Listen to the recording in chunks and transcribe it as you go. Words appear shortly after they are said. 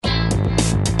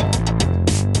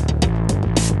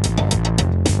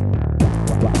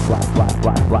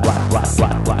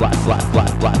Blast the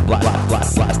right.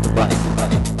 Blast the right.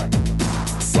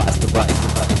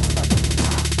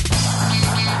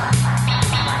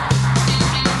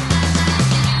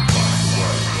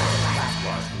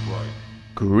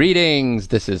 Greetings,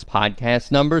 this is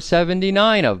podcast number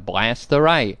 79 of Blast the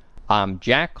Right. I'm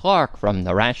Jack Clark from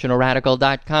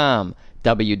TheRationalRadical.com,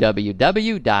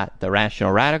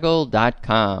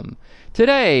 www.TheRationalRadical.com.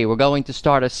 Today we're going to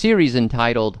start a series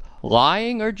entitled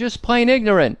Lying or Just Plain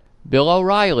Ignorant? Bill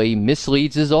O'Reilly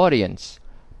Misleads His Audience.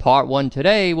 Part 1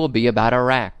 today will be about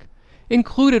Iraq.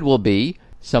 Included will be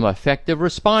some effective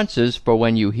responses for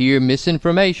when you hear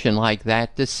misinformation like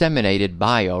that disseminated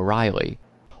by O'Reilly.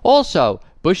 Also,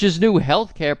 Bush's new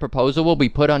health care proposal will be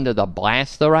put under the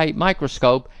Blast the Right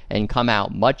microscope and come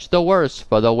out much the worse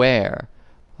for the wear.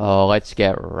 Let's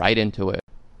get right into it.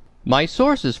 My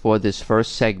sources for this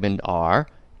first segment are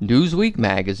Newsweek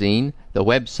magazine, the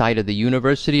website of the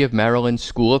University of Maryland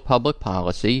School of Public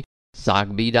Policy,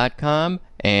 Zogby.com,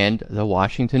 and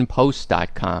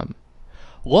TheWashingtonPost.com.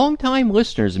 Longtime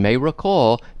listeners may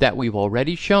recall that we've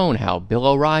already shown how Bill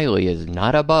O'Reilly is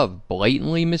not above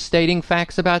blatantly misstating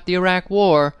facts about the Iraq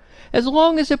War, as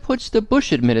long as it puts the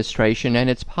Bush administration and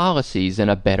its policies in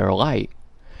a better light.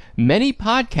 Many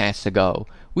podcasts ago,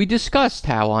 we discussed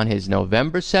how on his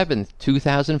November 7,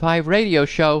 2005 radio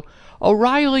show,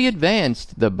 O'Reilly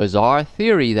advanced the bizarre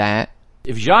theory that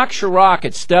if Jacques Chirac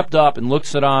had stepped up and looked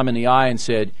Saddam in the eye and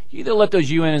said, either let those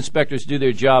UN inspectors do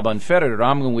their job unfettered or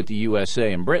I'm going with the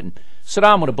USA and Britain,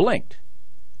 Saddam would have blinked.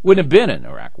 Wouldn't have been an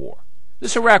Iraq war.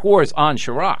 This Iraq war is on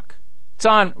Chirac. It's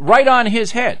right on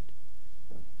his head.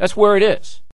 That's where it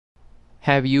is.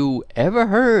 Have you ever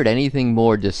heard anything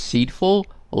more deceitful,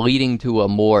 leading to a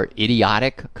more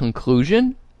idiotic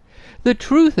conclusion? The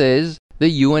truth is, the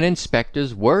UN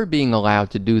inspectors were being allowed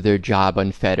to do their job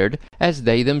unfettered, as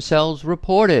they themselves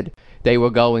reported. They were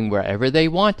going wherever they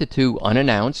wanted to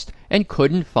unannounced and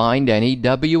couldn't find any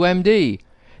WMD.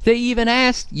 They even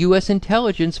asked U.S.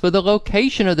 intelligence for the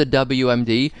location of the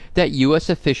WMD that U.S.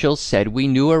 officials said we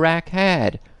knew Iraq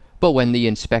had. But when the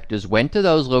inspectors went to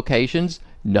those locations,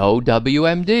 no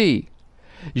WMD.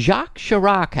 Jacques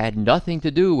Chirac had nothing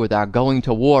to do with our going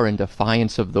to war in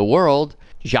defiance of the world.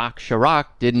 Jacques Chirac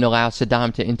didn't allow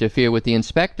Saddam to interfere with the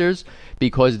inspectors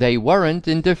because they weren't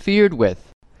interfered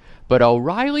with. But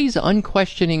O'Reilly's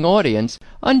unquestioning audience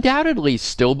undoubtedly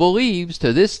still believes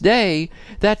to this day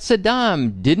that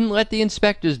Saddam didn't let the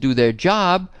inspectors do their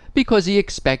job because he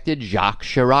expected Jacques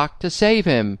Chirac to save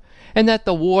him, and that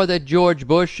the war that George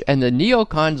Bush and the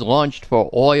neocons launched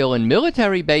for oil and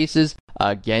military bases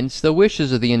against the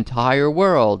wishes of the entire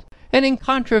world and in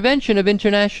contravention of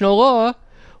international law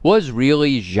was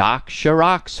really Jacques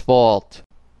Chirac's fault.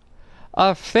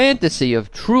 A fantasy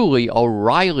of truly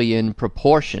O'Reillyan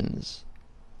proportions.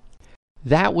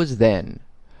 That was then.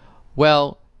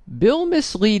 Well, Bill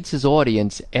misleads his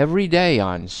audience every day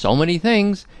on so many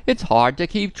things, it's hard to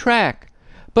keep track.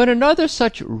 But another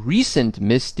such recent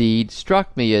misdeed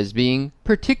struck me as being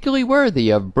particularly worthy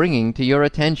of bringing to your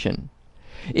attention.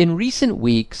 In recent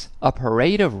weeks, a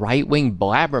parade of right-wing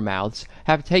blabbermouths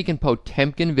have taken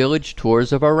Potemkin village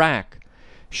tours of Iraq.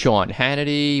 Sean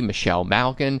Hannity, Michelle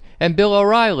Malkin, and Bill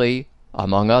O'Reilly,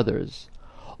 among others.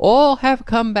 All have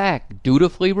come back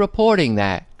dutifully reporting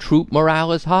that troop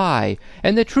morale is high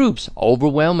and the troops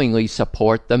overwhelmingly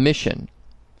support the mission.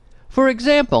 For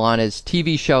example, on his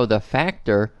TV show The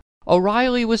Factor,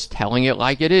 O'Reilly was telling it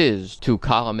like it is to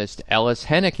columnist Ellis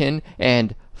Hennikin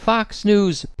and Fox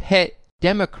News pet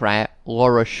Democrat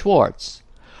Laura Schwartz.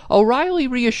 O'Reilly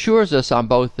reassures us on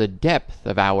both the depth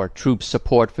of our troops'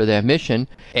 support for their mission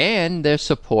and their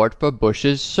support for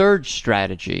Bush's surge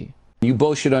strategy. You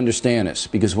both should understand this,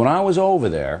 because when I was over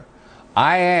there,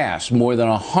 I asked more than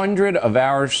 100 of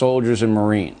our soldiers and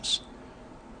Marines,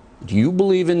 do you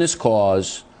believe in this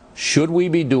cause? Should we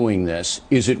be doing this?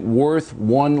 Is it worth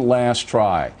one last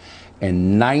try?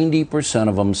 And 90%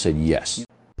 of them said yes.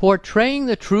 Portraying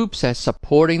the troops as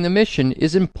supporting the mission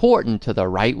is important to the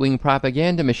right-wing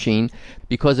propaganda machine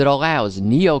because it allows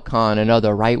neocon and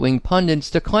other right-wing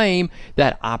pundits to claim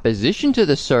that opposition to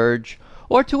the surge,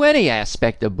 or to any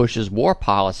aspect of Bush's war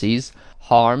policies,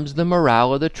 harms the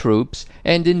morale of the troops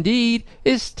and indeed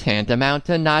is tantamount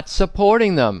to not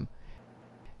supporting them.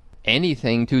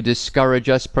 Anything to discourage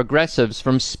us progressives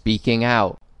from speaking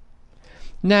out.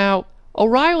 Now,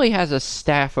 O'Reilly has a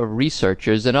staff of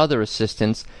researchers and other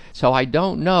assistants, so I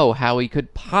don't know how he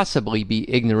could possibly be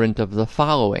ignorant of the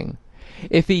following.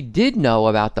 If he did know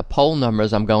about the poll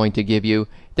numbers I'm going to give you,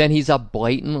 then he's a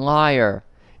blatant liar.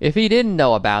 If he didn't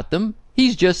know about them,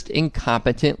 he's just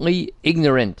incompetently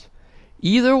ignorant.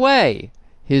 Either way,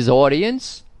 his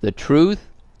audience, the truth,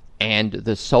 and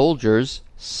the soldiers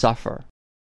suffer.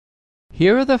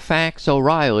 Here are the facts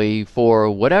O'Reilly, for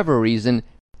whatever reason,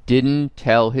 didn't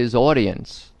tell his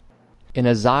audience. In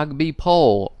a Zogby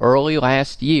poll early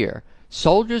last year,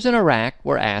 soldiers in Iraq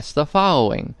were asked the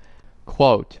following,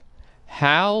 quote,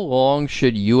 "How long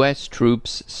should U.S.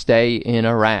 troops stay in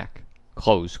Iraq?"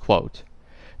 Close quote.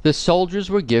 The soldiers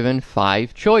were given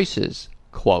 5 choices,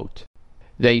 quote,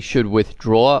 "They should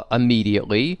withdraw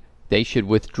immediately, they should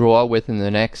withdraw within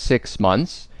the next 6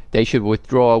 months, they should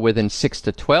withdraw within 6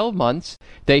 to 12 months,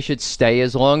 they should stay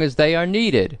as long as they are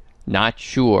needed, not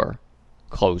sure,"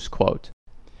 close quote.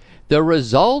 The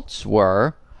results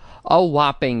were a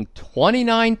whopping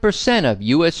 29% of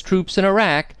U.S. troops in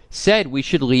Iraq said we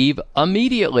should leave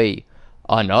immediately.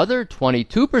 Another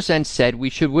 22% said we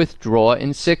should withdraw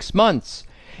in 6 months.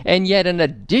 And yet an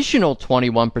additional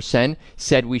 21%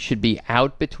 said we should be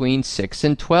out between 6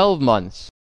 and 12 months.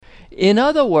 In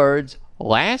other words,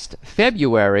 last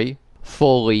February,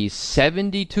 fully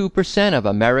 72% of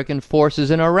American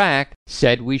forces in Iraq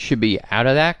said we should be out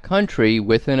of that country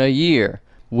within a year,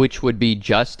 which would be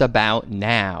just about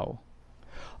now.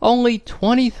 Only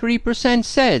 23%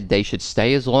 said they should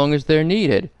stay as long as they're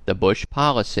needed, the Bush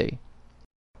policy.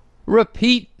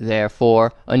 Repeat,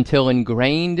 therefore, until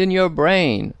ingrained in your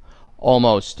brain.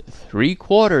 Almost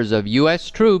 3/4 of U.S.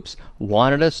 troops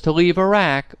wanted us to leave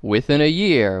Iraq within a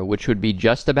year, which would be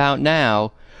just about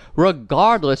now,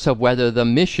 regardless of whether the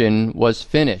mission was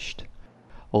finished.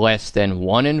 Less than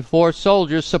 1 in 4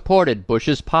 soldiers supported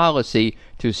Bush's policy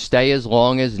to stay as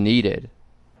long as needed.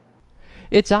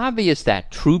 It's obvious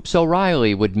that troops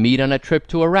O'Reilly would meet on a trip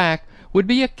to Iraq would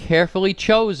be a carefully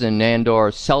chosen and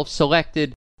or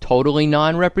self-selected, totally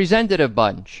non-representative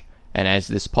bunch, and as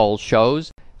this poll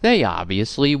shows, they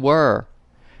obviously were.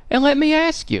 And let me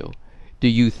ask you, do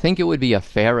you think it would be a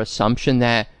fair assumption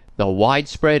that the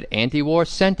widespread anti-war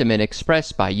sentiment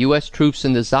expressed by U.S. troops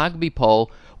in the Zogby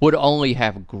poll would only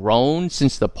have grown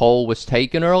since the poll was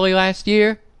taken early last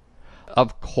year?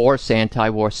 Of course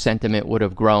anti-war sentiment would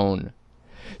have grown.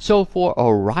 So for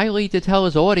O'Reilly to tell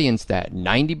his audience that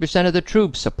 90% of the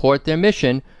troops support their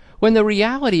mission, when the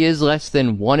reality is less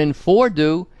than 1 in 4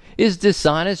 do, is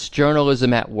dishonest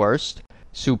journalism at worst,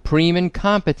 supreme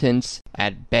incompetence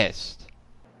at best.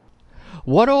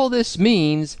 What all this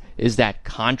means is that,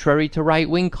 contrary to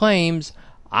right-wing claims,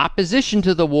 opposition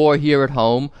to the war here at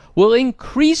home will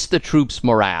increase the troops'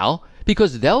 morale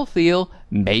because they'll feel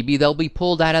maybe they'll be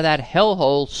pulled out of that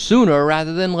hellhole sooner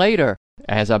rather than later,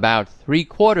 as about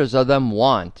 3/4 of them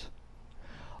want.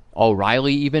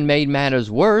 O'Reilly even made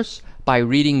matters worse by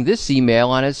reading this email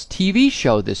on his TV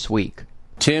show this week.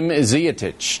 Tim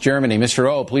Zietich, Germany. Mr.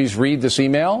 O, please read this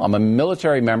email. I'm a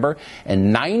military member,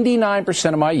 and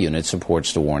 99% of my unit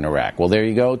supports the war in Iraq. Well, there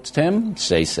you go, Tim.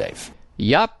 Stay safe.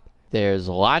 Yup, there's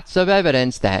lots of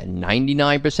evidence that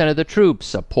 99% of the troops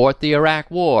support the Iraq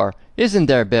war, isn't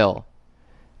there, Bill?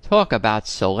 Talk about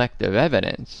selective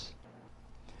evidence.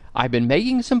 I've been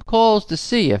making some calls to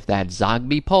see if that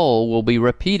Zogby poll will be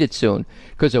repeated soon,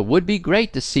 because it would be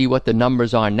great to see what the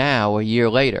numbers are now a year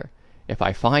later. If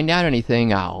I find out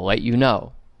anything, I'll let you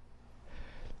know.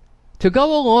 To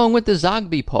go along with the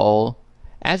Zogby poll,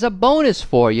 as a bonus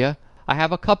for you, I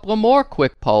have a couple of more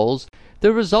quick polls,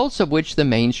 the results of which the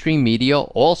mainstream media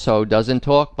also doesn't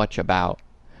talk much about.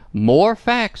 More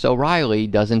facts O'Reilly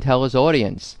doesn't tell his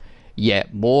audience,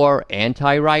 yet more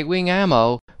anti-right-wing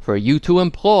ammo for you to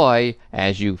employ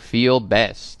as you feel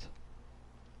best.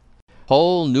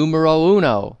 Poll numero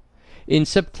uno. In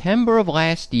September of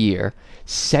last year,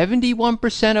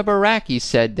 71% of Iraqis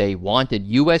said they wanted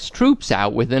U.S. troops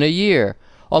out within a year.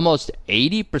 Almost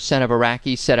 80% of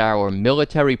Iraqis said our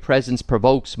military presence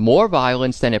provokes more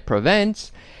violence than it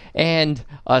prevents. And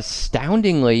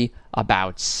astoundingly,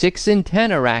 about 6 in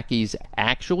 10 Iraqis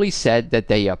actually said that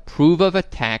they approve of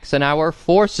attacks on our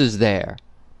forces there.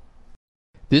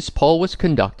 This poll was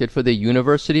conducted for the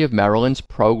University of Maryland's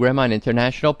Program on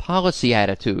International Policy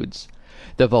Attitudes.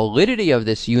 The validity of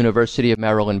this University of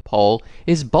Maryland poll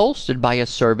is bolstered by a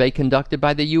survey conducted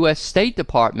by the U.S. State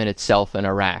Department itself in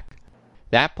Iraq.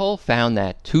 That poll found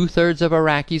that 2/3 of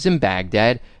Iraqis in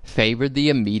Baghdad favored the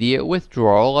immediate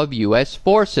withdrawal of U.S.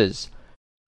 forces.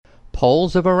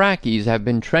 Polls of Iraqis have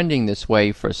been trending this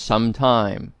way for some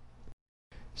time.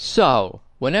 So,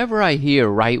 whenever I hear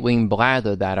right-wing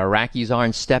blather that Iraqis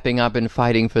aren't stepping up and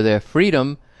fighting for their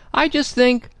freedom, I just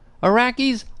think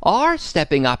Iraqis are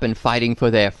stepping up and fighting for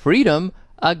their freedom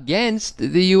against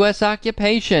the U.S.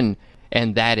 occupation,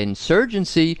 and that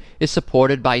insurgency is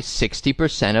supported by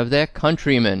 60% of their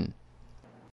countrymen.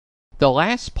 The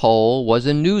last poll was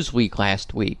in Newsweek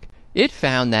last week. It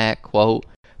found that, quote,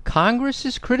 Congress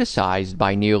is criticized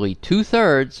by nearly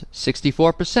two-thirds,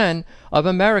 64%, of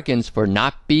Americans for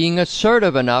not being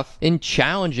assertive enough in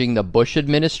challenging the Bush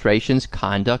administration's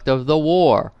conduct of the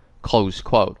war. Close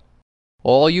quote.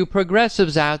 All you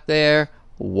progressives out there,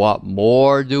 what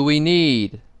more do we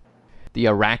need? The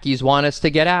Iraqis want us to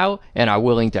get out and are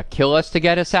willing to kill us to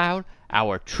get us out.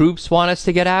 Our troops want us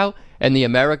to get out, and the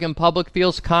American public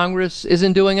feels Congress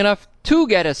isn't doing enough to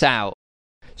get us out.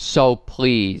 So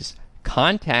please,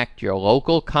 contact your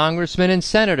local congressmen and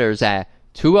senators at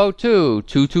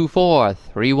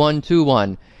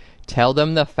 202-224-3121. Tell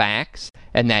them the facts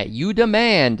and that you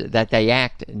demand that they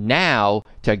act now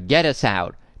to get us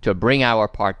out, to bring our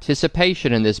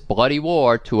participation in this bloody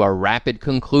war to a rapid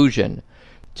conclusion.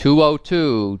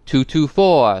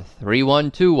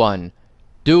 202-224-3121.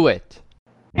 Do it.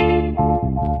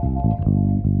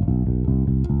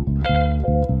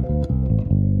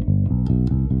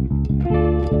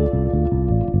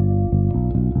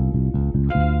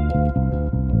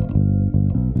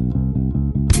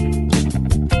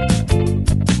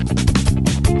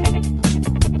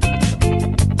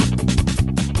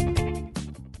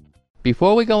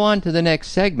 Before we go on to the next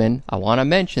segment, I want to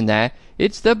mention that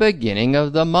it's the beginning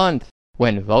of the month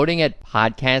when voting at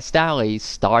Podcast Alley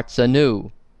starts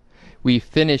anew. We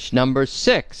finished number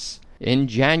 6 in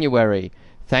January,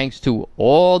 thanks to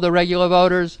all the regular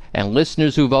voters and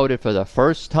listeners who voted for the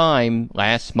first time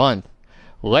last month.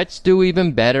 Let's do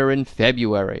even better in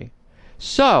February.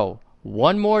 So,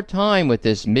 one more time with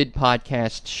this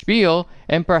mid-podcast spiel,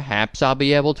 and perhaps I'll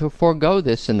be able to forego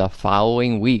this in the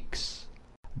following weeks.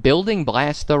 Building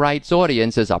Blast the Right's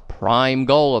audience is a prime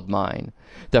goal of mine.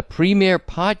 The premier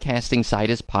podcasting site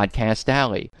is Podcast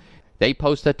Alley. They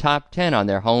post a top 10 on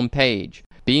their home page.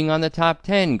 Being on the top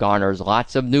 10 garners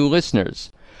lots of new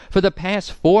listeners. For the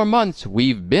past 4 months,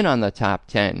 we've been on the top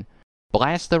 10.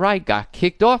 Blast the Right got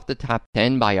kicked off the top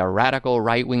 10 by a radical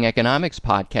right-wing economics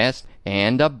podcast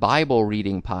and a Bible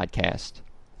reading podcast.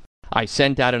 I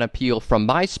sent out an appeal from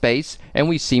MySpace, and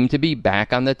we seem to be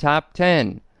back on the top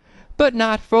 10. But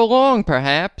not for long,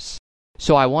 perhaps.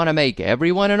 So I want to make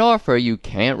everyone an offer you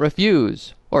can't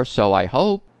refuse, or so I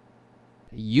hope.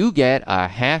 You get a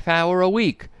half hour a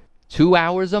week, 2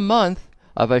 hours a month,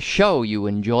 of a show you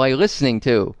enjoy listening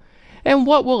to. And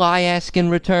what will I ask in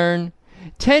return?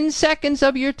 10 seconds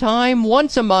of your time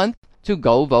once a month to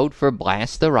go vote for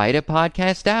Blast the Right at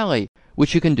Podcast Alley,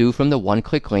 which you can do from the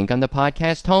one-click link on the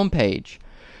podcast homepage.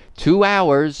 2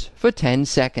 hours for 10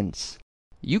 seconds.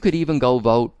 You could even go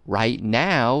vote right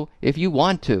now if you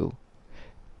want to.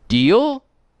 Deal?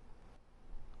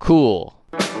 Cool.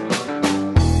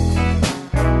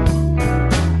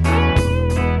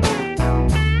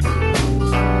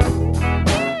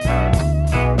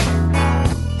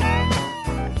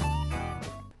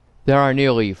 There are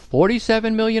nearly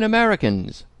 47 million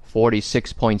Americans,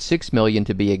 46.6 million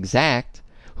to be exact,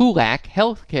 who lack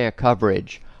health care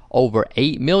coverage. Over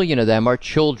 8 million of them are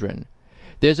children.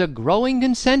 There's a growing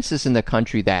consensus in the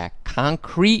country that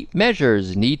concrete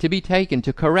measures need to be taken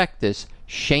to correct this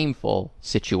shameful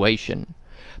situation.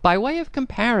 By way of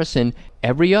comparison,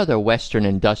 every other Western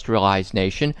industrialized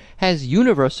nation has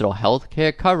universal health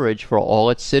care coverage for all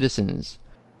its citizens.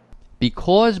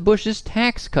 Because Bush's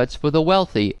tax cuts for the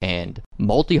wealthy and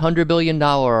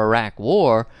multi-hundred-billion-dollar Iraq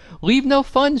war leave no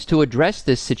funds to address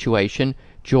this situation,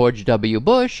 George W.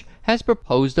 Bush has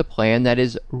proposed a plan that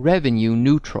is revenue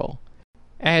neutral.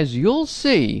 As you'll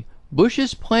see,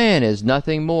 Bush's plan is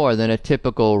nothing more than a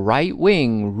typical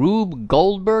right-wing Rube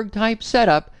Goldberg-type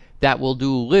setup that will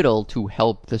do little to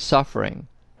help the suffering.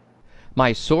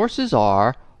 My sources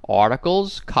are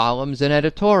articles, columns, and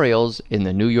editorials in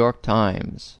the New York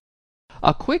Times.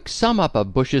 A quick sum-up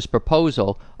of Bush's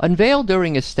proposal, unveiled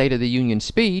during his State of the Union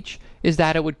speech, is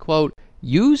that it would, quote,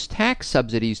 use tax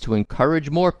subsidies to encourage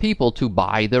more people to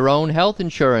buy their own health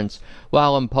insurance,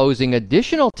 while imposing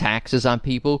additional taxes on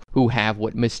people who have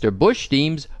what Mr. Bush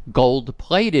deems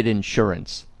gold-plated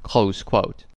insurance, close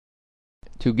quote.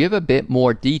 To give a bit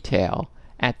more detail,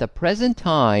 at the present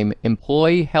time,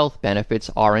 employee health benefits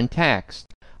aren't taxed.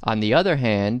 On the other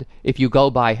hand, if you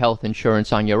go buy health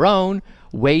insurance on your own,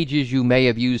 wages you may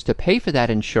have used to pay for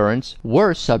that insurance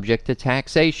were subject to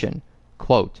taxation.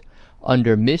 Quote,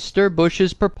 under Mr.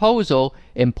 Bush's proposal,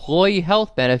 employee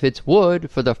health benefits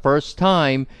would, for the first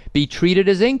time, be treated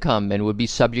as income and would be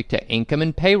subject to income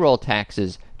and payroll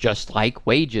taxes, just like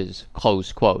wages,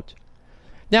 close quote.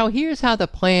 Now here's how the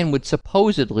plan would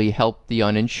supposedly help the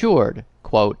uninsured.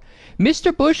 Quote,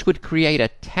 Mr. Bush would create a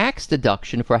tax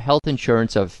deduction for health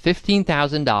insurance of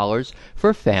 $15,000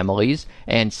 for families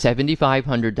and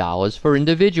 $7,500 for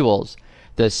individuals.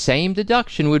 The same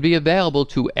deduction would be available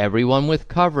to everyone with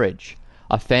coverage.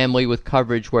 A family with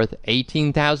coverage worth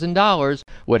 $18,000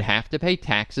 would have to pay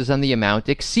taxes on the amount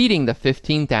exceeding the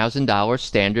 $15,000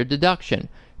 standard deduction,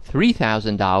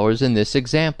 $3,000 in this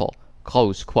example."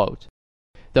 Close quote.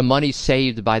 The money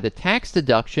saved by the tax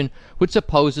deduction would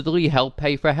supposedly help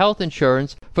pay for health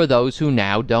insurance for those who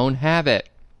now don't have it.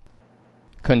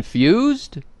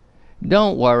 Confused?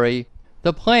 Don't worry.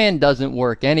 The plan doesn't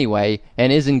work anyway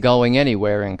and isn't going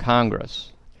anywhere in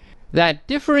Congress. That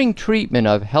differing treatment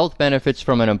of health benefits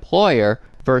from an employer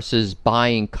versus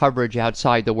buying coverage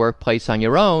outside the workplace on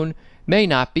your own may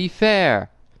not be fair,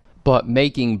 but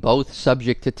making both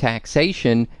subject to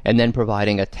taxation and then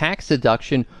providing a tax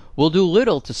deduction will do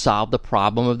little to solve the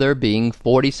problem of there being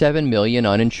 47 million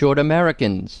uninsured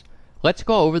Americans. Let's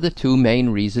go over the two main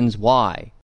reasons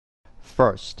why.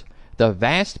 First, the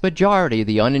vast majority of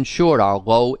the uninsured are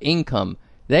low income.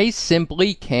 They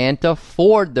simply can't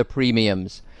afford the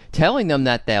premiums. Telling them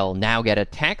that they'll now get a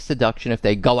tax deduction if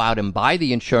they go out and buy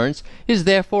the insurance is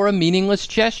therefore a meaningless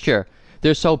gesture.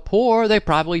 They're so poor they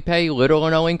probably pay little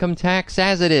or no income tax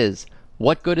as it is.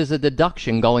 What good is a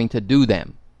deduction going to do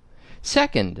them?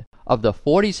 Second, of the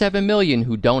 47 million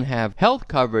who don't have health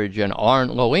coverage and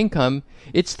aren't low income,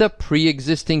 it's the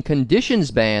pre-existing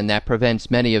conditions ban that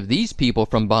prevents many of these people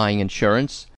from buying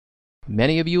insurance.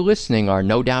 Many of you listening are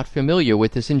no doubt familiar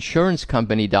with this insurance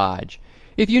company dodge.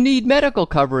 If you need medical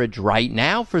coverage right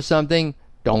now for something,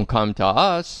 don't come to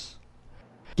us.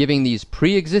 Giving these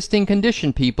pre-existing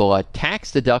condition people a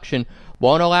tax deduction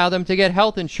won't allow them to get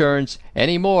health insurance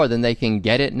any more than they can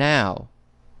get it now.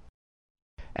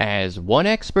 As one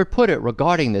expert put it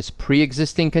regarding this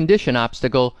pre-existing condition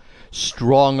obstacle,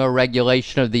 stronger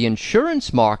regulation of the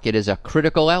insurance market is a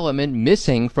critical element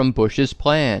missing from Bush's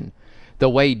plan. The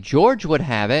way George would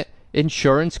have it,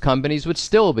 insurance companies would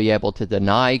still be able to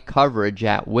deny coverage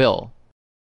at will.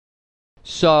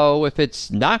 So, if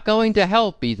it's not going to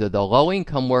help either the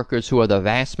low-income workers who are the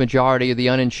vast majority of the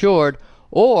uninsured,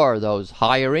 or those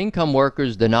higher-income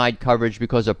workers denied coverage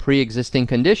because of pre-existing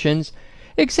conditions,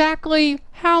 exactly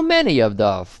how many of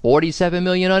the 47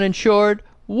 million uninsured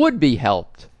would be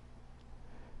helped?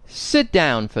 Sit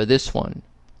down for this one.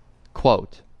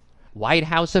 Quote, White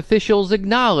House officials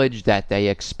acknowledged that they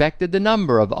expected the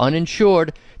number of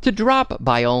uninsured to drop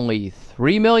by only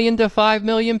 3 million to 5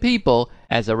 million people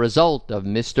as a result of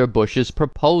Mr. Bush's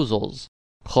proposals.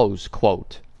 Close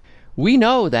quote. We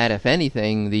know that, if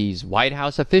anything, these White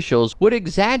House officials would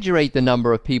exaggerate the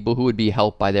number of people who would be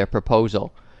helped by their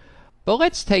proposal. But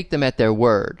let's take them at their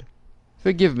word.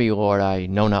 Forgive me, Lord, I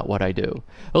know not what I do.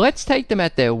 Let's take them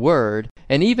at their word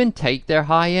and even take their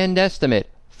high-end estimate,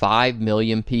 5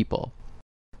 million people.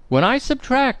 When I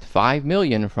subtract 5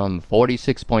 million from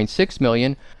 46.6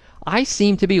 million, I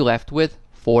seem to be left with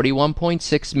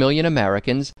 41.6 million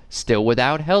Americans still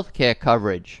without health care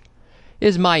coverage.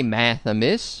 Is my math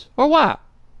amiss, or what?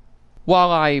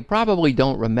 While I probably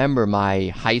don't remember my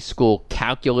high school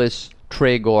calculus,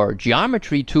 trig, or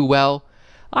geometry too well,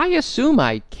 I assume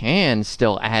I can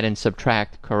still add and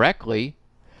subtract correctly.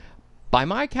 By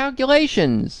my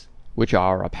calculations, which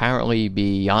are apparently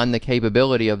beyond the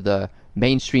capability of the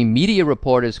mainstream media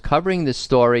reporters covering this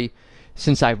story,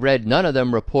 since I've read none of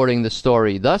them reporting the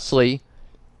story thusly,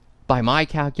 by my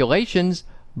calculations,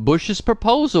 Bush's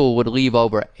proposal would leave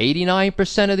over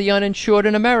 89% of the uninsured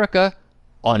in America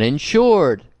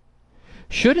uninsured.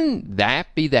 Shouldn't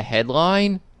that be the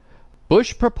headline?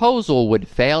 Bush proposal would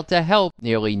fail to help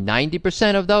nearly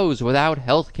 90% of those without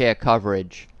health care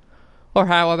coverage. Or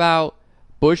how about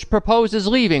Bush proposes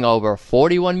leaving over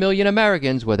 41 million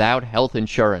Americans without health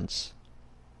insurance?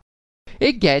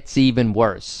 It gets even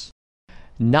worse.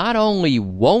 Not only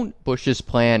won't Bush's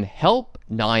plan help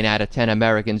 9 out of 10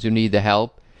 Americans who need the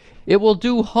help, it will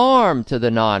do harm to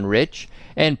the non-rich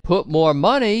and put more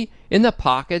money in the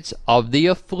pockets of the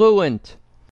affluent.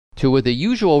 Two of the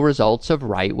usual results of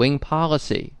right-wing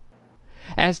policy.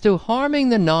 As to harming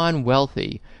the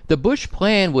non-wealthy, the Bush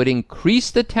plan would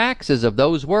increase the taxes of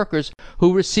those workers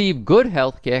who receive good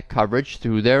health care coverage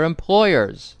through their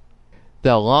employers.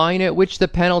 The line at which the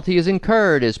penalty is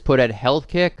incurred is put at health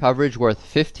care coverage worth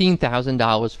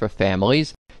 $15,000 for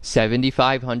families,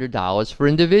 $7,500 for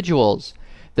individuals.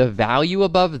 The value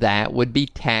above that would be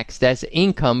taxed as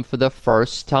income for the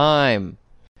first time.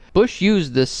 Bush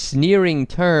used the sneering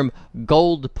term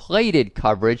gold-plated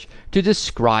coverage to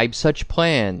describe such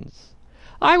plans.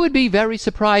 I would be very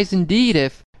surprised indeed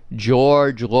if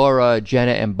George, Laura,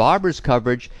 Jenna, and Barbara's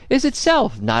coverage is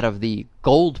itself not of the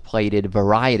gold-plated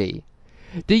variety.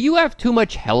 Do you have too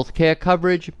much health care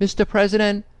coverage, Mr.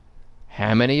 President?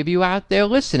 How many of you out there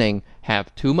listening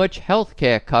have too much health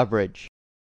care coverage?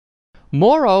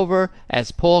 Moreover,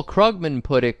 as Paul Krugman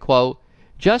put it, quote,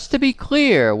 "Just to be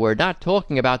clear, we're not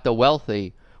talking about the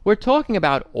wealthy. We're talking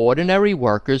about ordinary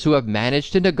workers who have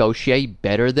managed to negotiate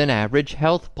better than average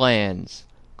health plans."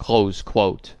 Close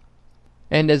quote.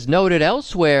 And as noted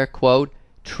elsewhere, quote,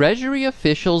 "Treasury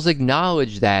officials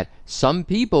acknowledge that some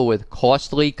people with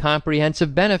costly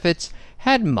comprehensive benefits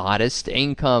had modest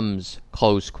incomes."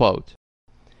 Close quote.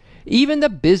 Even the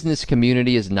business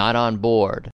community is not on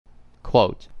board.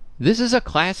 Quote, "This is a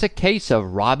classic case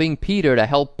of robbing Peter to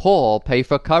help Paul pay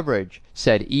for coverage,"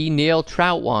 said E. Neil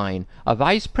Troutwine, a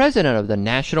vice president of the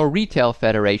National Retail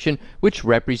Federation, which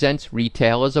represents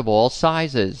retailers of all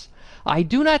sizes. "I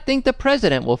do not think the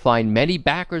president will find many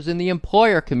backers in the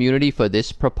employer community for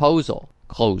this proposal."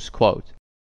 Close quote.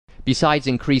 Besides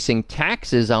increasing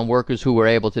taxes on workers who were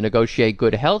able to negotiate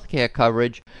good health care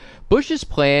coverage, Bush's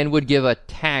plan would give a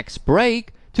tax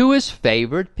break to his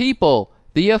favored people,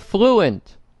 the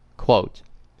affluent. Quote,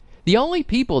 "The only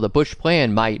people the Bush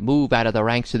plan might move out of the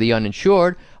ranks of the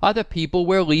uninsured are the people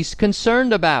we're least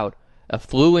concerned about,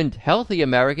 affluent, healthy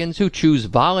Americans who choose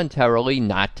voluntarily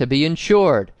not to be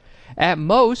insured. At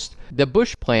most, the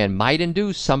Bush plan might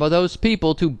induce some of those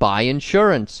people to buy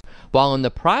insurance, while in the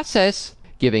process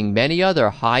giving many other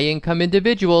high-income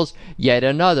individuals yet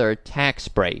another tax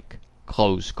break."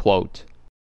 Close quote.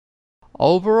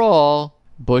 Overall,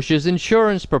 Bush's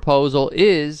insurance proposal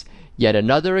is yet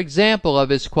another example of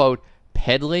his, quote,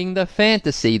 "peddling the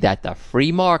fantasy that the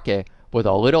free market, with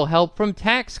a little help from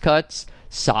tax cuts,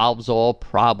 solves all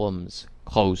problems."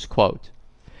 Close quote.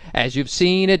 As you've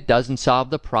seen, it doesn't solve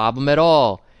the problem at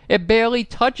all. It barely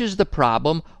touches the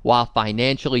problem while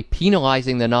financially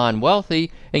penalizing the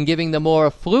non-wealthy and giving the more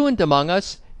affluent among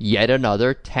us yet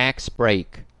another tax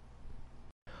break.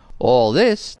 All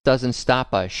this doesn't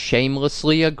stop a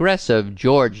shamelessly aggressive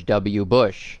George W.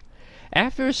 Bush.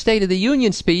 After his State of the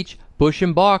Union speech, Bush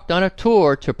embarked on a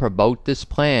tour to promote this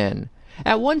plan.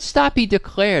 At one stop he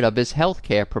declared of his health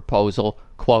care proposal,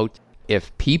 quote,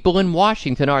 "If people in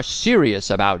Washington are serious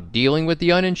about dealing with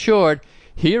the uninsured,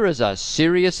 here is a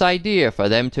serious idea for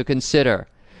them to consider.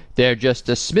 They're just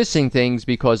dismissing things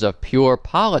because of pure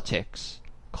politics."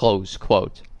 Close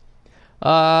quote.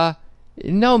 No,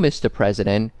 Mr.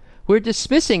 President. We're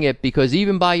dismissing it because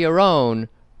even by your own,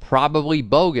 probably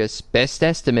bogus, best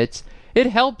estimates, it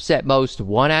helps at most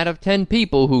 1 out of 10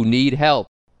 people who need help.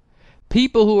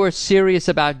 People who are serious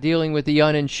about dealing with the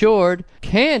uninsured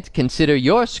can't consider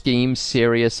your scheme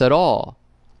serious at all.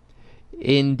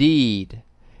 Indeed.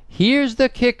 Here's the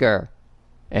kicker,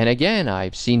 and again,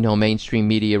 I've seen no mainstream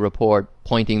media report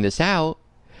pointing this out.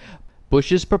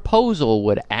 Bush's proposal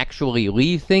would actually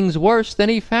leave things worse than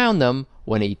he found them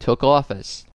when he took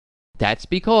office. That's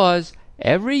because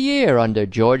every year under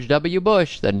George W.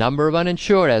 Bush, the number of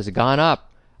uninsured has gone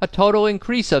up, a total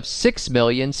increase of 6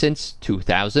 million since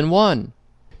 2001.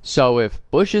 So if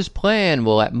Bush's plan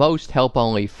will at most help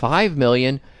only 5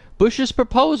 million, Bush's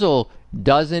proposal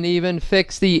doesn't even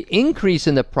fix the increase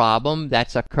in the problem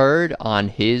that's occurred on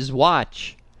his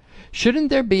watch. Shouldn't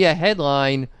there be a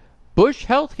headline, "Bush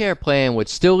healthcare plan would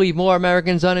still leave more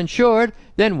Americans uninsured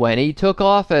than when he took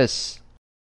office"?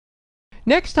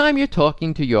 Next time you're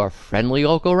talking to your friendly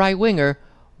local right-winger,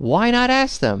 why not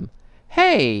ask them,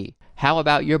 "Hey, how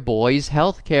about your boy's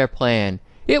health care plan?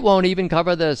 It won't even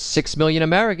cover the 6 million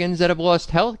Americans that have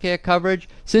lost health care coverage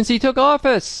since he took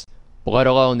office, let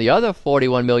alone the other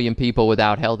 41 million people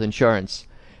without health insurance.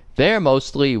 They're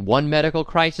mostly one medical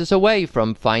crisis away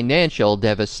from financial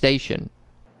devastation."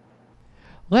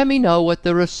 Let me know what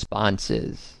the response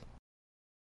is.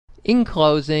 In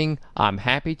closing, I'm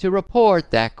happy to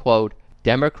report that, quote,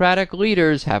 "Democratic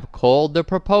leaders have called the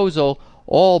proposal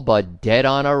all but dead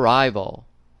on arrival."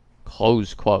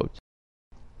 Close quote.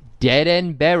 Dead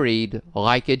and buried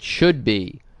like it should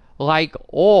be, like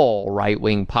all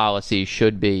right-wing policies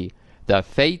should be, the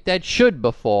fate that should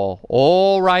befall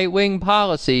all right-wing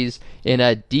policies in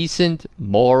a decent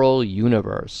moral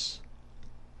universe.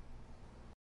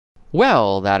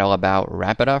 Well, that'll about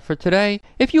wrap it up for today.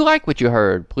 If you like what you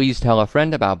heard, please tell a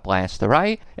friend about Blast the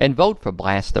Right and vote for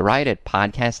Blast the Right at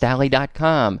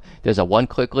podcastalley.com. There's a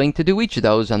one-click link to do each of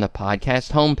those on the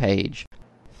podcast homepage.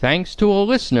 Thanks to a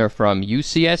listener from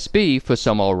UCSB for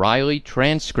some O'Reilly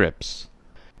transcripts.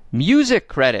 Music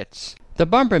credits. The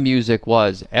bumper music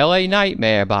was L.A.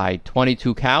 Nightmare by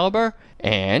 22 Caliber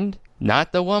and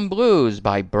Not the One Blues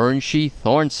by Burnsheath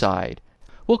Thornside.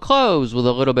 We'll close with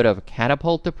a little bit of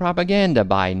Catapult to Propaganda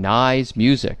by Nyes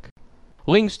Music.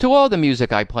 Links to all the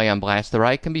music I play on Blast the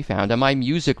Right can be found on my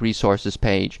music resources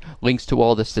page. Links to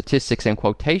all the statistics and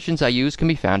quotations I use can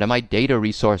be found on my data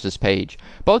resources page.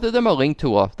 Both of them are linked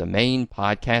to off the main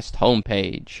podcast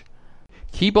homepage.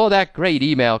 Keep all that great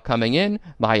email coming in.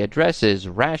 My address is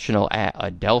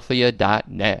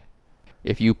rational@adelphia.net.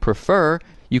 If you prefer,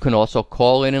 you can also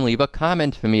call in and leave a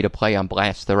comment for me to play on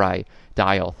Blast the Right.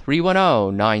 Dial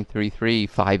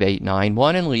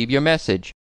 310-933-5891 and leave your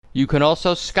message. You can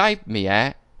also Skype me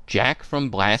at Jack from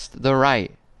Blast the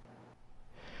Right.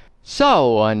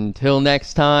 So, until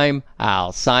next time,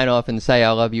 I'll sign off and say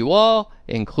I love you all,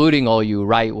 including all you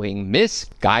right-wing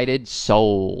misguided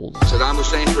souls. Saddam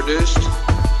Hussein produced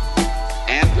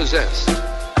and possessed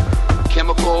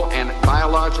chemical and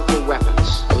biological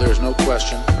weapons. Well, there is no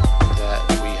question that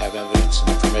we have evidence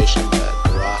and information that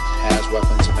Iraq has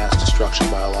weapons of mass destruction,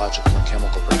 biological and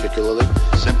chemical particularly.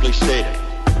 Simply stated,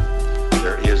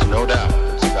 there is no doubt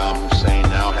that Saddam Hussein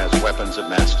now has weapons of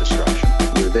mass destruction.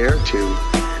 We're there to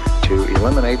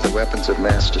eliminate the weapons of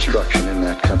mass destruction in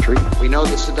that country. We know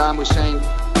that Saddam Hussein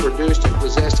produced and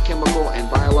possessed chemical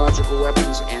and biological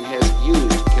weapons and has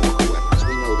used chemical weapons.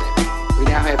 We know that. We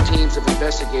now have teams of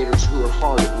investigators who are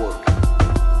hard at work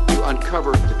to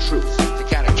uncover the truth. To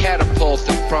kind of catapult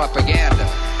the propaganda.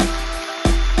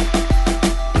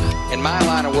 In my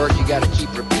line of work, you got to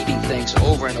keep repeating things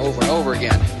over and over and over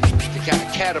again to kind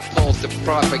of catapult the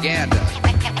propaganda.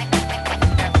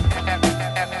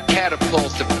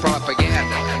 Catapult the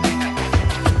propaganda.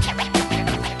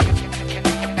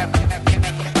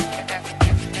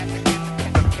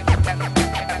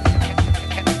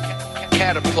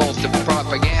 Catapult the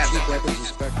propaganda.